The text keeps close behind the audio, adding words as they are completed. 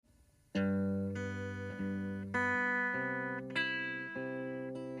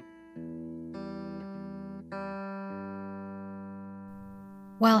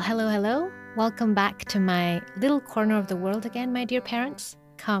Well, hello, hello. Welcome back to my little corner of the world again, my dear parents.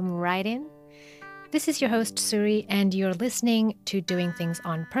 Come right in. This is your host, Suri, and you're listening to Doing Things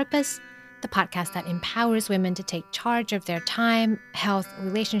on Purpose, the podcast that empowers women to take charge of their time, health,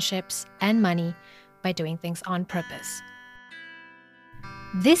 relationships, and money by doing things on purpose.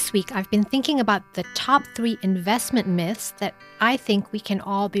 This week, I've been thinking about the top 3 investment myths that I think we can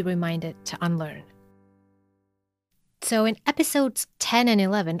all be reminded to unlearn. So in episodes 10 and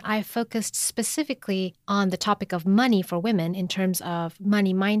 11, I focused specifically on the topic of money for women in terms of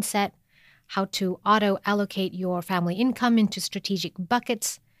money mindset, how to auto-allocate your family income into strategic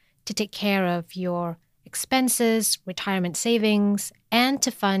buckets to take care of your expenses, retirement savings, and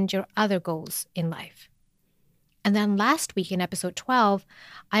to fund your other goals in life. And then last week in episode 12,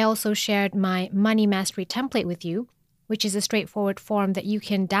 I also shared my money mastery template with you, which is a straightforward form that you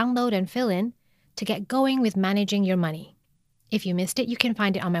can download and fill in to get going with managing your money. If you missed it, you can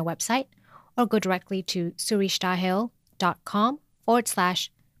find it on my website or go directly to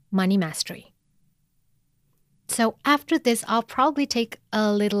surishthahil.com/money mastery. So after this, I'll probably take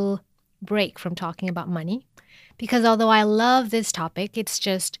a little break from talking about money because although I love this topic, it's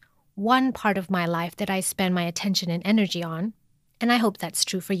just one part of my life that I spend my attention and energy on, and I hope that's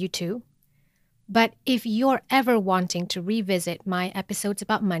true for you too. But if you're ever wanting to revisit my episodes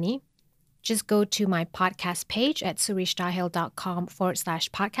about money, just go to my podcast page at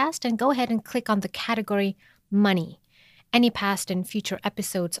surishthahil.com/podcast and go ahead and click on the category Money. Any past and future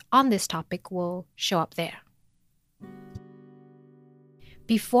episodes on this topic will show up there.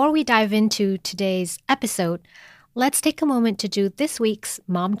 Before we dive into today's episode, let's take a moment to do this week's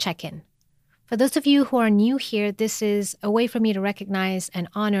Mom Check-In. For those of you who are new here, this is a way for me to recognize and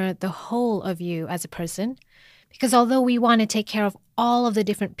honor the whole of you as a person. Because although we want to take care of all of the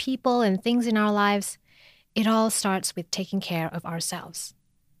different people and things in our lives, it all starts with taking care of ourselves.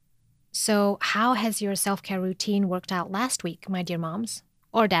 So how has your self-care routine worked out last week, my dear moms,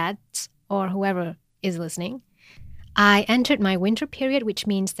 or dads, or whoever is listening? I entered my winter period, which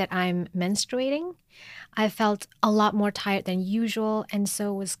means that I'm menstruating. I felt a lot more tired than usual, and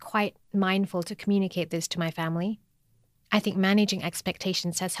so was quite mindful to communicate this to my family. I think managing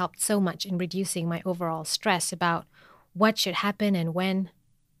expectations has helped so much in reducing my overall stress about what should happen and when.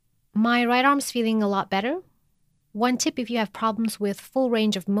 My right arm's feeling a lot better. One tip if you have problems with full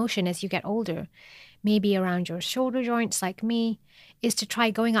range of motion as you get older, maybe around your shoulder joints like me, is to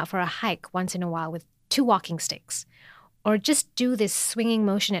try going out for a hike once in a while with 2 walking sticks, or just do this swinging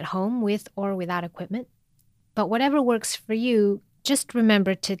motion at home with or without equipment. But whatever works for you, just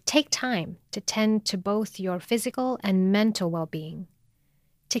remember to take time to tend to both your physical and mental well-being,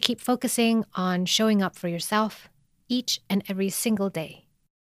 to keep focusing on showing up for yourself each and every single day.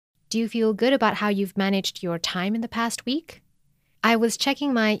 Do you feel good about how you've managed your time in the past week? I was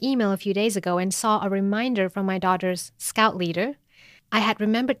checking my email a few days ago and saw a reminder from my daughter's scout leader. I had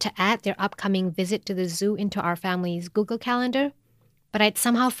remembered to add their upcoming visit to the zoo into our family's Google Calendar, but I'd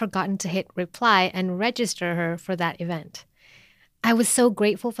somehow forgotten to hit reply and register her for that event. I was so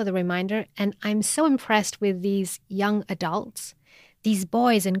grateful for the reminder, and I'm so impressed with these young adults, these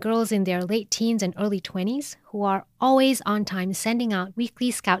boys and girls in their late teens and early 20s who are always on time sending out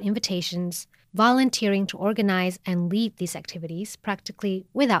weekly scout invitations, volunteering to organize and lead these activities practically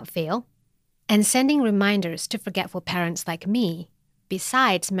without fail, and sending reminders to forgetful parents like me,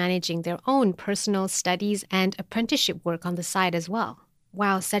 besides managing their own personal studies and apprenticeship work on the side as well.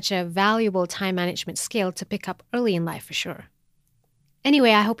 Wow, such a valuable time management skill to pick up early in life for sure.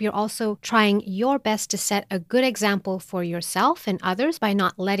 Anyway, I hope you're also trying your best to set a good example for yourself and others by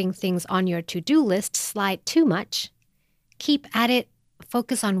not letting things on your to-do list slide too much. Keep at it,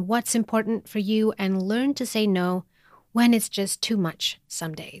 focus on what's important for you, and learn to say no when it's just too much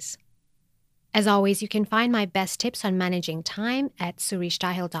some days. As always, you can find my best tips on managing time at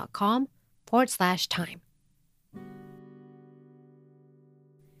surishthahil.com/time.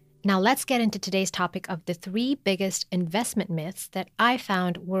 Now let's get into today's topic of the 3 biggest investment myths that I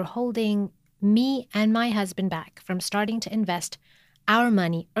found were holding me and my husband back from starting to invest our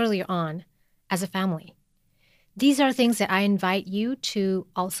money earlier on as a family. These are things that I invite you to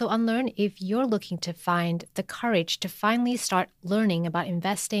also unlearn if you're looking to find the courage to finally start learning about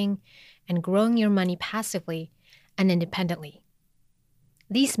investing and growing your money passively and independently.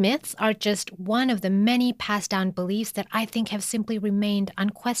 These myths are just one of the many passed down beliefs that I think have simply remained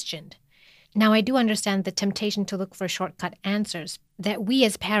unquestioned. Now, I do understand the temptation to look for shortcut answers, that we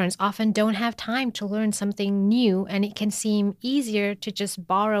as parents often don't have time to learn something new, and it can seem easier to just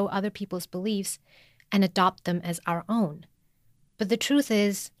borrow other people's beliefs and adopt them as our own. But the truth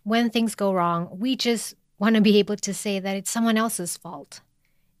is, when things go wrong, we just want to be able to say that it's someone else's fault.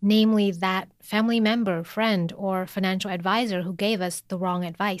 namely that family member, friend, or financial advisor who gave us the wrong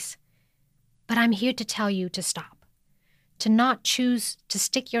advice. But I'm here to tell you to stop, to not choose to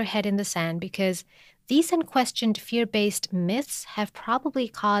stick your head in the sand, because these unquestioned fear-based myths have probably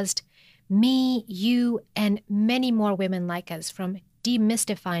caused me, you, and many more women like us from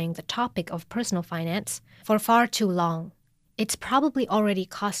demystifying the topic of personal finance for far too long. It's probably already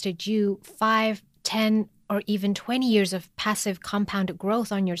costed you 5, 10, or even 20 years of passive compounded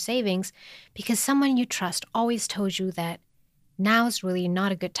growth on your savings because someone you trust always told you that now's really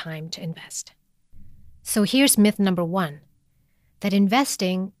not a good time to invest. So here's myth number 1, that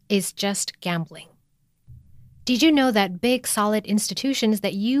investing is just gambling. Did you know that big, solid institutions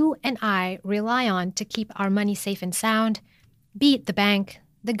that you and I rely on to keep our money safe and sound, be it the bank,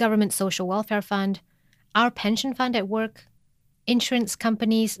 the government social welfare fund, our pension fund at work, insurance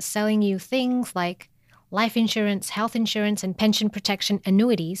companies selling you things like life insurance, health insurance, and pension protection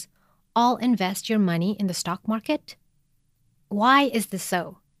annuities, all invest your money in the stock market? Why is this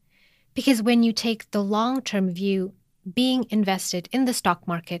so? Because when you take the long-term view, being invested in the stock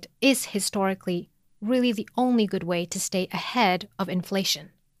market is historically really the only good way to stay ahead of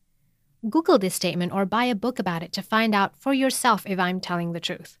inflation. Google this statement or buy a book about it to find out for yourself if I'm telling the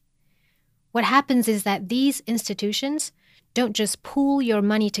truth. What happens is that these institutions don't just pool your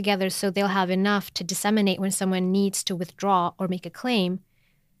money together so they'll have enough to disseminate when someone needs to withdraw or make a claim.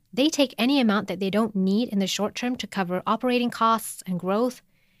 They take any amount that they don't need in the short term to cover operating costs and growth,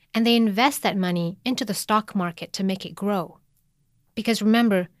 and they invest that money into the stock market to make it grow. Because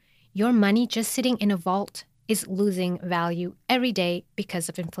remember, your money just sitting in a vault is losing value every day because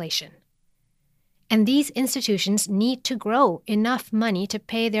of inflation. And these institutions need to grow enough money to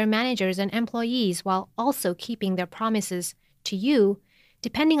pay their managers and employees while also keeping their promises to you,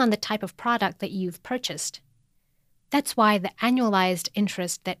 depending on the type of product that you've purchased. That's why the annualized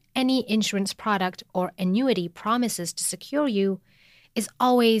interest that any insurance product or annuity promises to secure you is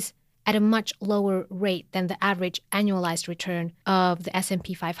always at a much lower rate than the average annualized return of the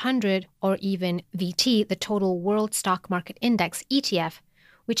S&P 500 or even VT, the Total World Stock Market Index ETF,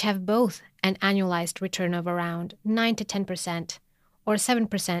 which have both an annualized return of around 9 to 10% or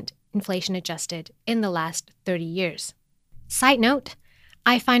 7% inflation adjusted in the last 30 years. Side note,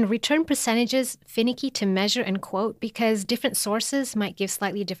 I find return percentages finicky to measure and quote because different sources might give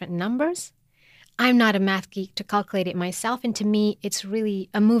slightly different numbers. I'm not a math geek to calculate it myself, and to me, it's really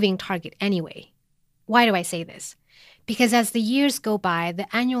a moving target anyway. Why do I say this? Because as the years go by, the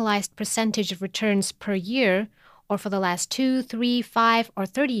annualized percentage of returns per year, or for the last 2, 3, 5, or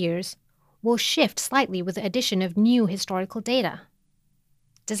 30 years, will shift slightly with the addition of new historical data.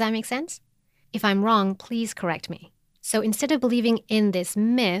 Does that make sense? If I'm wrong, please correct me. So instead of believing in this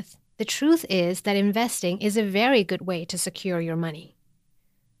myth, the truth is that investing is a very good way to secure your money.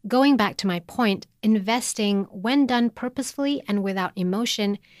 Going back to my point, investing, when done purposefully and without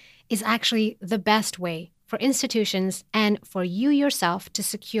emotion, is actually the best way for institutions and for you yourself to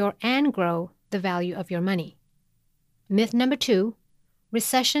secure and grow the value of your money. Myth number 2,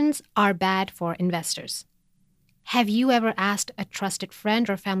 recessions are bad for investors. Have you ever asked a trusted friend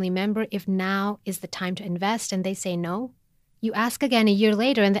or family member if now is the time to invest and they say no? You ask again a year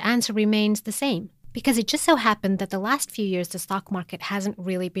later and the answer remains the same. Because it just so happened that the last few years the stock market hasn't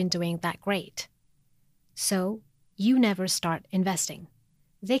really been doing that great. So you never start investing.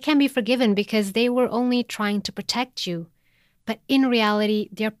 They can be forgiven because they were only trying to protect you. But in reality,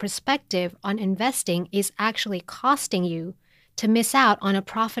 their perspective on investing is actually costing you to miss out on a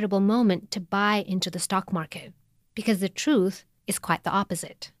profitable moment to buy into the stock market. Because the truth is quite the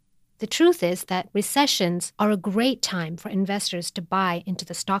opposite. The truth is that recessions are a great time for investors to buy into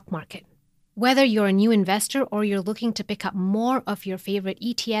the stock market. Whether you're a new investor or you're looking to pick up more of your favorite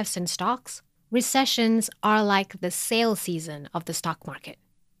ETFs and stocks, recessions are like the sale season of the stock market.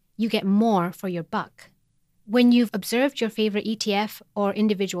 You get more for your buck. When you've observed your favorite ETF or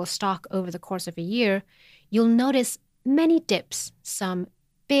individual stock over the course of a year, you'll notice many dips, some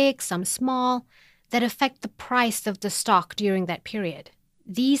big, some small, that affect the price of the stock during that period.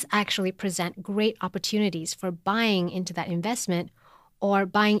 These actually present great opportunities for buying into that investment or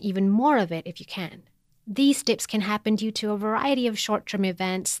buying even more of it if you can. These dips can happen due to a variety of short-term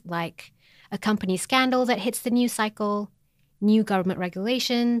events like a company scandal that hits the news cycle, new government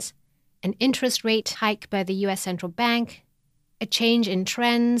regulations, an interest rate hike by the U.S. Central Bank, a change in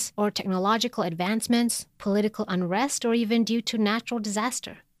trends or technological advancements, political unrest, or even due to natural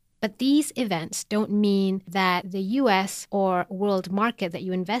disaster. But these events don't mean that the U.S. or world market that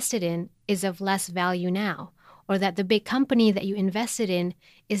you invested in is of less value now, or that the big company that you invested in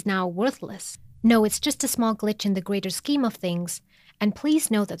is now worthless. No, it's just a small glitch in the greater scheme of things, And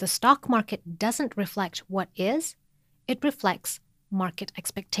please note that the stock market doesn't reflect what is, it reflects market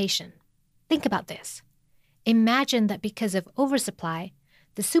expectation. Think about this. Imagine that because of oversupply,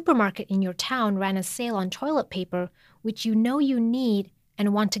 the supermarket in your town ran a sale on toilet paper, which you know you need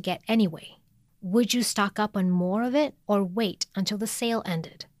and want to get anyway. Would you stock up on more of it or wait until the sale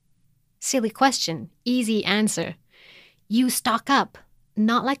ended? Silly question, easy answer. You stock up,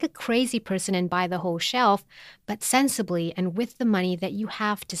 not like a crazy person and buy the whole shelf, but sensibly and with the money that you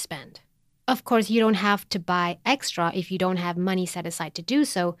have to spend. Of course, you don't have to buy extra if you don't have money set aside to do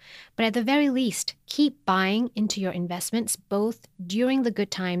so, but at the very least, keep buying into your investments both during the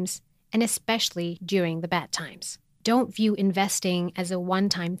good times and especially during the bad times. Don't view investing as a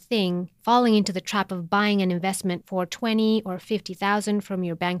one-time thing, falling into the trap of buying an investment for $20,000 or $50,000 from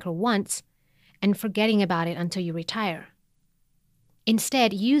your banker once and forgetting about it until you retire.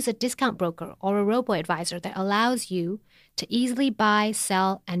 Instead, use a discount broker or a robo-advisor that allows you to easily buy,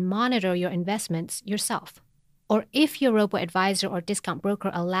 sell, and monitor your investments yourself. Or if your robo-advisor or discount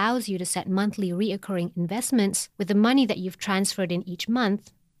broker allows you to set monthly recurring investments with the money that you've transferred in each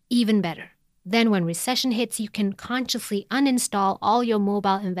month, even better. Then when recession hits, you can consciously uninstall all your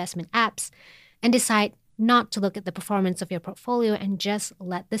mobile investment apps and decide not to look at the performance of your portfolio and just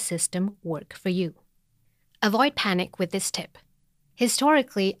let the system work for you. Avoid panic with this tip.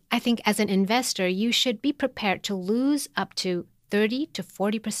 Historically, I think as an investor, you should be prepared to lose up to 30 to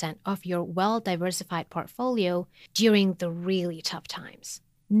 40% of your well-diversified portfolio during the really tough times.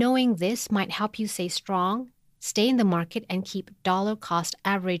 Knowing this might help you stay strong, stay in the market, and keep dollar cost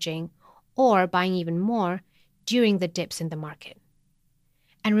averaging or buying even more during the dips in the market.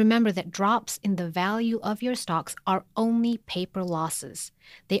 And remember that drops in the value of your stocks are only paper losses.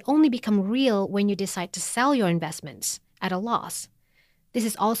 They only become real when you decide to sell your investments at a loss. This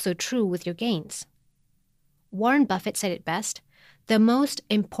is also true with your gains. Warren Buffett said it best, the most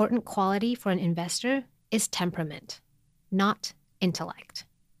important quality for an investor is temperament, not intellect.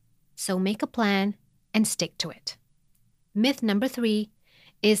 So make a plan and stick to it. Myth number 3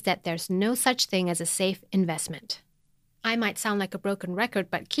 is that there's no such thing as a safe investment. I might sound like a broken record,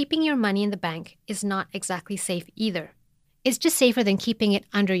 but keeping your money in the bank is not exactly safe either. It's just safer than keeping it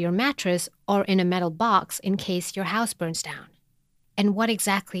under your mattress or in a metal box in case your house burns down. And what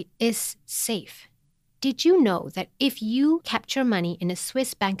exactly is safe? Did you know that if you kept your money in a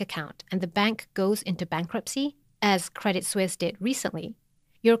Swiss bank account and the bank goes into bankruptcy, as Credit Suisse did recently,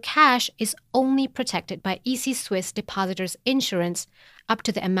 your cash is only protected by Easy Swiss Depositors Insurance up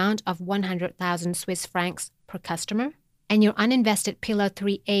to the amount of 100,000 Swiss francs per customer, and your uninvested Pillar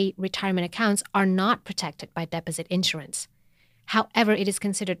 3A retirement accounts are not protected by deposit insurance. However, it is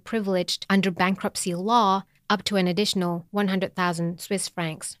considered privileged under bankruptcy law up to an additional 100,000 Swiss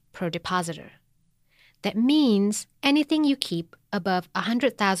francs per depositor. That means anything you keep above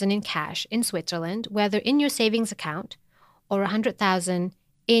 100,000 in cash in Switzerland, whether in your savings account or 100,000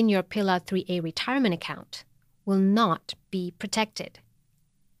 in your Pillar 3A retirement account, will not be protected.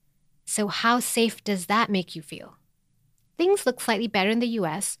 So how safe does that make you feel? Things look slightly better in the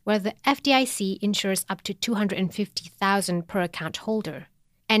US, where the FDIC insures up to 250,000 per account holder.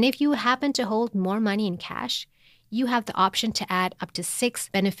 And if you happen to hold more money in cash, you have the option to add up to 6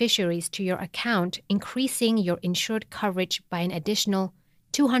 beneficiaries to your account, increasing your insured coverage by an additional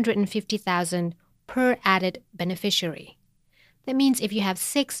 250,000 per added beneficiary. That means if you have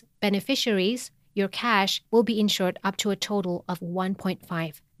 6 beneficiaries, your cash will be insured up to a total of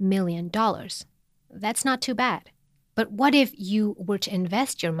 $1.5 million. That's not too bad. But what if you were to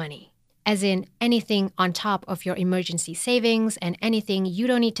invest your money? As in anything on top of your emergency savings and anything you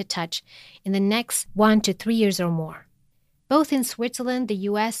don't need to touch in the next 1 to 3 years or more. Both in Switzerland, the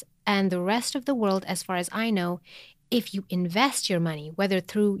US, and the rest of the world, as far as I know, if you invest your money, whether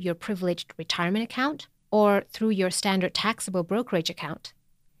through your privileged retirement account or through your standard taxable brokerage account,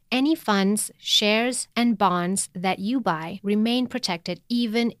 any funds, shares, and bonds that you buy remain protected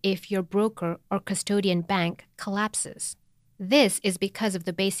even if your broker or custodian bank collapses. This is because of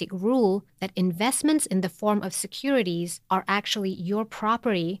the basic rule that investments in the form of securities are actually your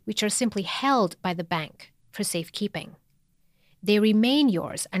property, which are simply held by the bank for safekeeping. They remain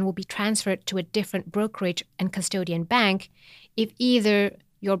yours and will be transferred to a different brokerage and custodian bank if either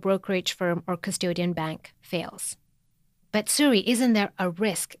your brokerage firm or custodian bank fails. But Suri, isn't there a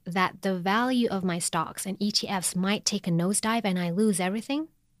risk that the value of my stocks and ETFs might take a nosedive and I lose everything?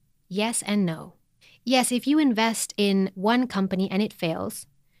 Yes and no. Yes, if you invest in one company and it fails,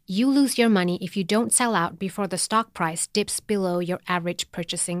 you lose your money if you don't sell out before the stock price dips below your average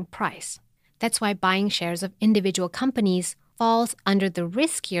purchasing price. That's why buying shares of individual companies falls under the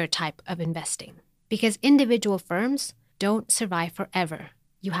riskier type of investing, because individual firms don't survive forever.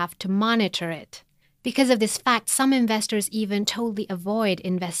 You have to monitor it. Because of this fact, some investors even totally avoid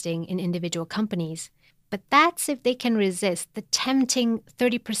investing in individual companies. But that's if they can resist the tempting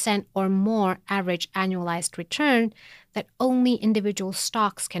 30% or more average annualized return that only individual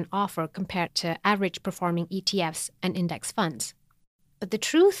stocks can offer compared to average performing ETFs and index funds. But the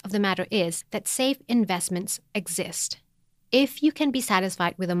truth of the matter is that safe investments exist. If you can be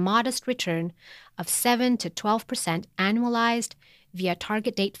satisfied with a modest return of 7 to 12% annualized via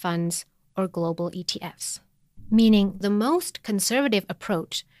target date funds or global ETFs. Meaning the most conservative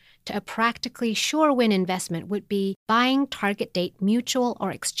approach to a practically sure win investment would be buying target date mutual or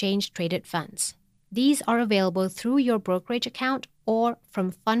exchange traded funds. These are available through your brokerage account or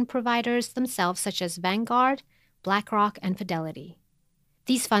from fund providers themselves such as Vanguard, BlackRock, and Fidelity.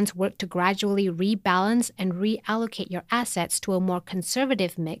 These funds work to gradually rebalance and reallocate your assets to a more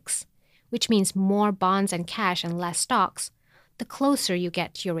conservative mix, which means more bonds and cash and less stocks, the closer you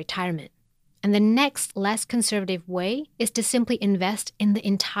get to your retirement. And the next less conservative way is to simply invest in the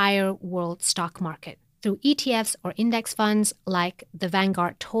entire world stock market through ETFs or index funds like the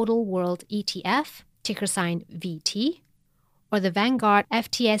Vanguard Total World ETF, ticker sign VT, or the Vanguard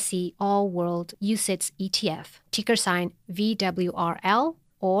FTSE All World UCITS ETF, ticker sign VWRL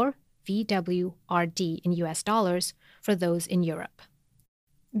or VWRD in US dollars for those in Europe.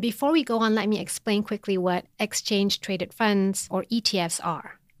 Before we go on, let me explain quickly what exchange-traded funds or ETFs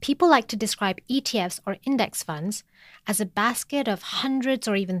are. People like to describe ETFs or index funds as a basket of hundreds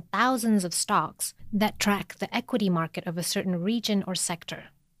or even thousands of stocks that track the equity market of a certain region or sector.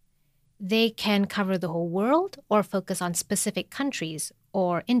 They can cover the whole world or focus on specific countries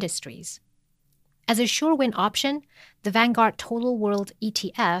or industries. As a sure win option, the Vanguard Total World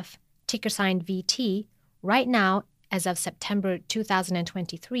ETF, ticker sign VT, right now, as of September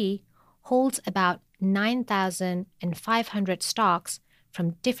 2023, holds about 9,500 stocks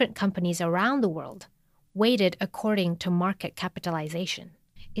from different companies around the world, weighted according to market capitalization.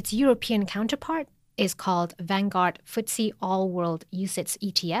 Its European counterpart is called Vanguard FTSE All World UCITS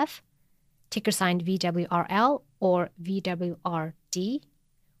ETF, ticker sign VWRL or VWRD,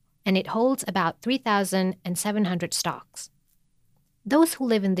 and it holds about 3,700 stocks. Those who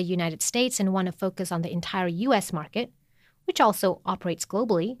live in the United States and want to focus on the entire US market, which also operates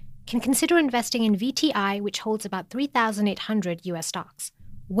globally, can consider investing in VTI, which holds about 3,800 US stocks.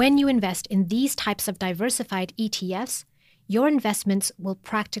 When you invest in these types of diversified ETFs, your investments will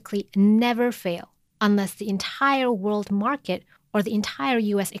practically never fail unless the entire world market or the entire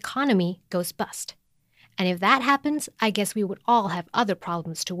US economy goes bust. And if that happens, I guess we would all have other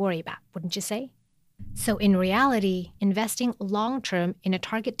problems to worry about, wouldn't you say? So in reality, investing long-term in a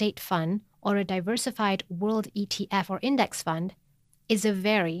target date fund or a diversified world ETF or index fund is a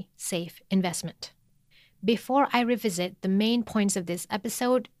very safe investment. Before I revisit the main points of this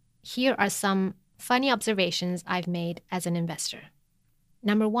episode, here are some funny observations I've made as an investor.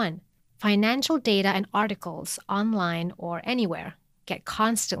 Number 1, financial data and articles online or anywhere get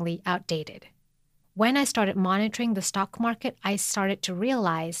constantly outdated. When I started monitoring the stock market, I started to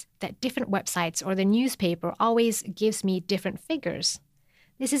realize that different websites or the newspaper always gives me different figures.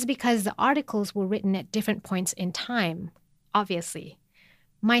 This is because the articles were written at different points in time, obviously.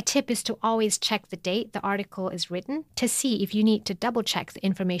 My tip is to always check the date the article is written to see if you need to double-check the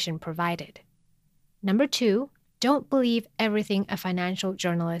information provided. Number 2, don't believe everything a financial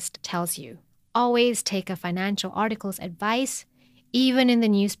journalist tells you. Always take a financial article's advice, even in the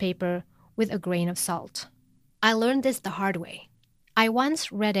newspaper, with a grain of salt. I learned this the hard way. I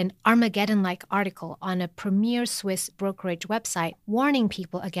once read an Armageddon-like article on a premier Swiss brokerage website warning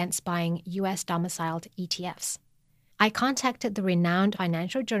people against buying US domiciled ETFs. I contacted the renowned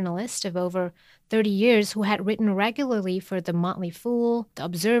financial journalist of over 30 years who had written regularly for the Motley Fool, The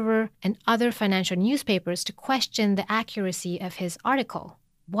Observer, and other financial newspapers to question the accuracy of his article.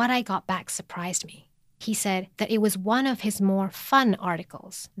 What I got back surprised me. He said that it was one of his more fun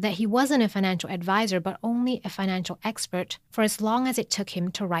articles, that he wasn't a financial advisor but only a financial expert for as long as it took him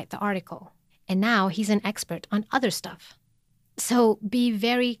to write the article. And now he's an expert on other stuff. So be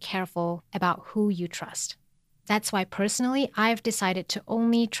very careful about who you trust. That's why personally, I've decided to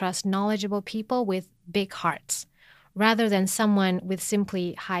only trust knowledgeable people with big hearts, rather than someone with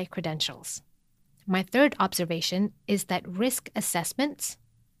simply high credentials. My third observation is that risk assessments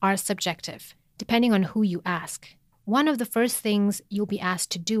are subjective, depending on who you ask. One of the first things you'll be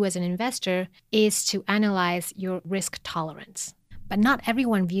asked to do as an investor is to analyze your risk tolerance. But not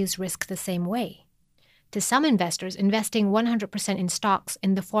everyone views risk the same way. To some investors, investing 100% in stocks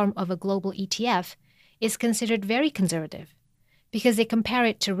in the form of a global ETF is considered very conservative. because they compare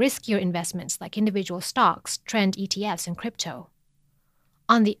it to riskier investments like individual stocks, trend ETFs, and crypto.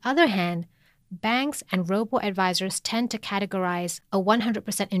 On the other hand, banks and robo-advisors tend to categorize a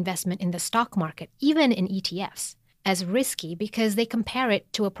 100% investment in the stock market, even in ETFs, as risky because they compare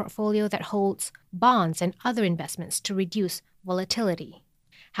it to a portfolio that holds bonds and other investments to reduce volatility.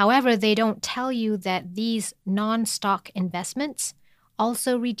 However, they don't tell you that these non-stock investments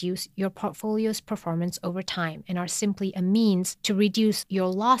also reduce your portfolio's performance over time and are simply a means to reduce your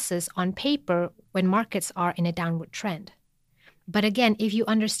losses on paper when markets are in a downward trend. But again, if you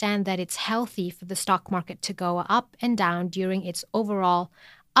understand that it's healthy for the stock market to go up and down during its overall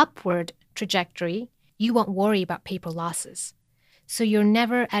upward trajectory, you won't worry about paper losses. So you're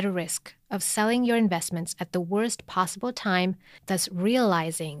never at a risk of selling your investments at the worst possible time, thus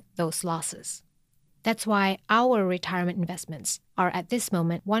realizing those losses. That's why our retirement investments are at this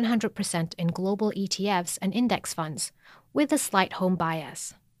moment 100% in global ETFs and index funds with a slight home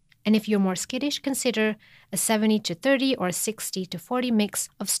bias. And if you're more skittish, consider a 70-30 or 60-40 mix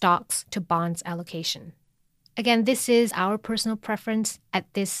of stocks to bonds allocation. Again, this is our personal preference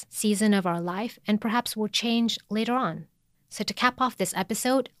at this season of our life and perhaps will change later on. So to cap off this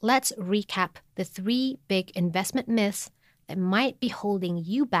episode, let's recap the 3 big investment myths that might be holding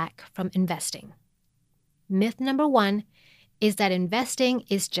you back from investing. Myth number 1 is that investing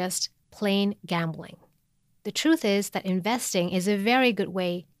is just plain gambling. The truth is that investing is a very good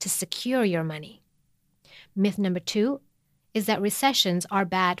way to secure your money. Myth number 2 is that recessions are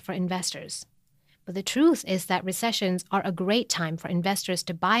bad for investors. But the truth is that recessions are a great time for investors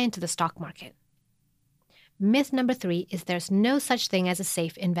to buy into the stock market. Myth number 3 is there's no such thing as a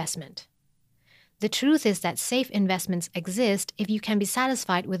safe investment. The truth is that safe investments exist if you can be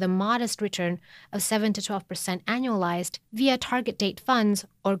satisfied with a modest return of 7-12% annualized via target date funds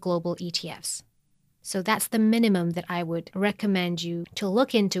or global ETFs. So that's the minimum that I would recommend you to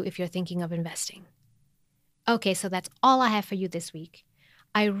look into if you're thinking of investing. Okay, so that's all I have for you this week.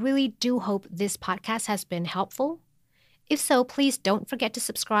 I really do hope this podcast has been helpful. If so, please don't forget to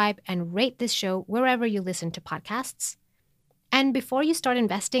subscribe and rate this show wherever you listen to podcasts. And before you start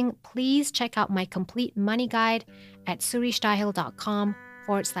investing, please check out my complete money guide at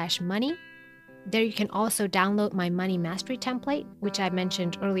surishtahil.com/money. There you can also download my money mastery template, which I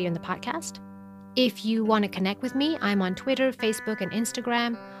mentioned earlier in the podcast. If you want to connect with me, I'm on Twitter, Facebook, and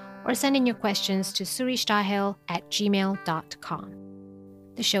Instagram, or send in your questions to surishtahil@gmail.com.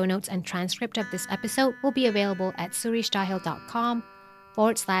 The show notes and transcript of this episode will be available at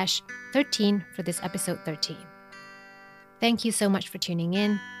surishtahil.com/13 for this episode 13. Thank you so much for tuning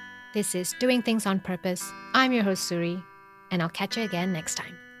in. This is Doing Things on Purpose. I'm your host, Suri, and I'll catch you again next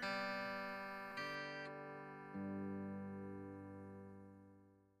time.